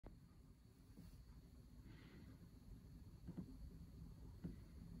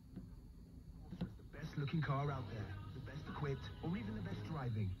looking car out there, the best equipped, or even the best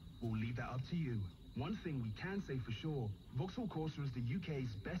driving. We'll leave that up to you. One thing we can say for sure, Vauxhall Corsa is the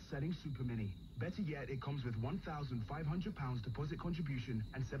UK's best-selling super mini. Better yet, it comes with £1,500 deposit contribution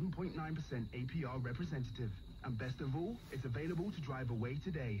and 7.9% APR representative. And best of all, it's available to drive away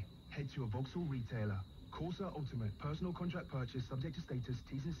today. Head to a Vauxhall retailer. Corsa Ultimate. Personal contract purchase subject to status.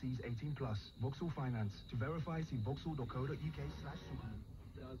 T's and C's 18+. Vauxhall Finance. To verify, see vauxhall.co.uk/supermini.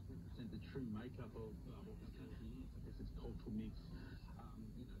 Does represent the true makeup of what this country is. I guess it's cultural mix.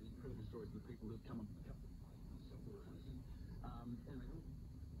 The incredible stories of the people who have come up.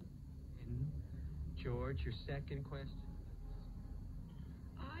 George, your second question.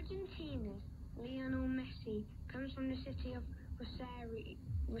 Argentina's Lionel Messi comes from the city of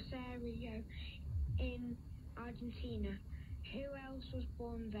Rosario in Argentina. Who else was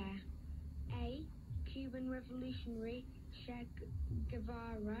born there? A. Cuban revolutionary Che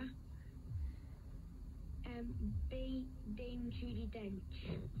Guevara. B. Dame Judi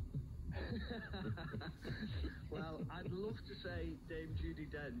Dench. Well, I'd love to say Dame Judi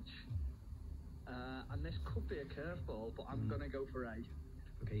Dench. And this could be a curveball, but I'm going to go for A.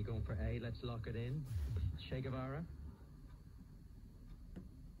 Okay, you're going for A. Let's lock it in. Che Guevara.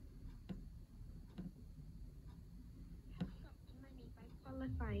 Shocked many by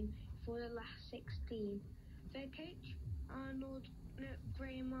qualifying for the last 16. Their coach,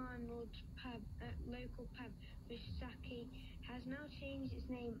 Graham Arnold's local pub, Visaki, has now changed its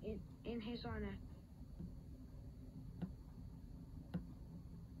name in his honour.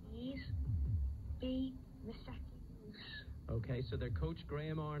 B. Visaki Roos. Okay, so their coach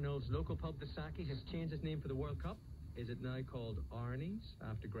Graham Arnold's local pub, Visaki, has changed its name for the World Cup. Is it now called Arnie's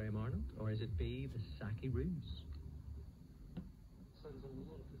after Graham Arnold, or is it B. Visaki Roos? So there's a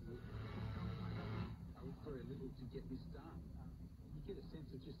lot of people very little to get this done. You get a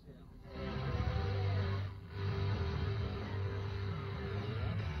sense of just how